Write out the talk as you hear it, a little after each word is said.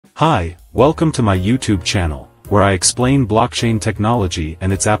Hi, welcome to my YouTube channel, where I explain blockchain technology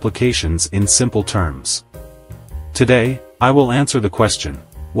and its applications in simple terms. Today, I will answer the question,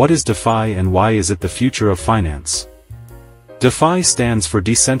 what is DeFi and why is it the future of finance? DeFi stands for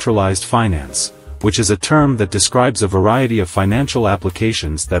decentralized finance, which is a term that describes a variety of financial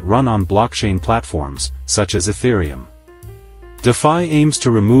applications that run on blockchain platforms, such as Ethereum. DeFi aims to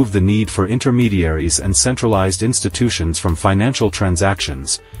remove the need for intermediaries and centralized institutions from financial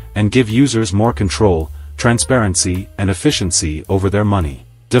transactions, and give users more control, transparency, and efficiency over their money.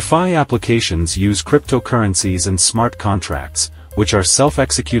 DeFi applications use cryptocurrencies and smart contracts, which are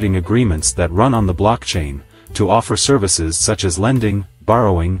self-executing agreements that run on the blockchain, to offer services such as lending,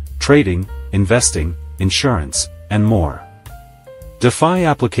 borrowing, trading, investing, insurance, and more. DeFi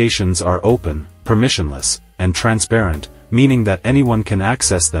applications are open, permissionless, and transparent, meaning that anyone can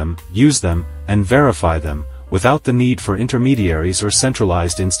access them, use them, and verify them, without the need for intermediaries or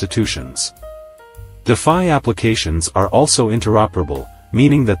centralized institutions. DeFi applications are also interoperable,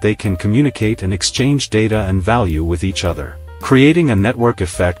 meaning that they can communicate and exchange data and value with each other, creating a network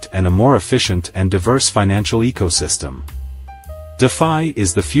effect and a more efficient and diverse financial ecosystem. DeFi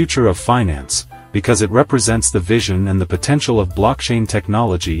is the future of finance, because it represents the vision and the potential of blockchain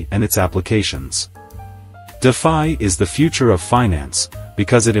technology and its applications. DeFi is the future of finance,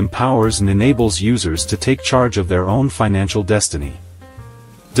 because it empowers and enables users to take charge of their own financial destiny.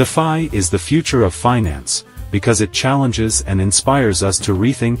 DeFi is the future of finance, because it challenges and inspires us to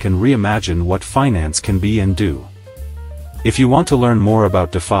rethink and reimagine what finance can be and do. If you want to learn more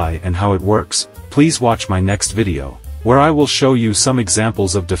about DeFi and how it works, please watch my next video, where I will show you some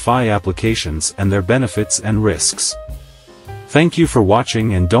examples of DeFi applications and their benefits and risks. Thank you for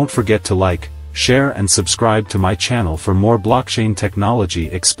watching, and don't forget to like, share and subscribe to my channel for more blockchain technology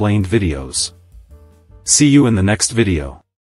explained videos. See you in the next video.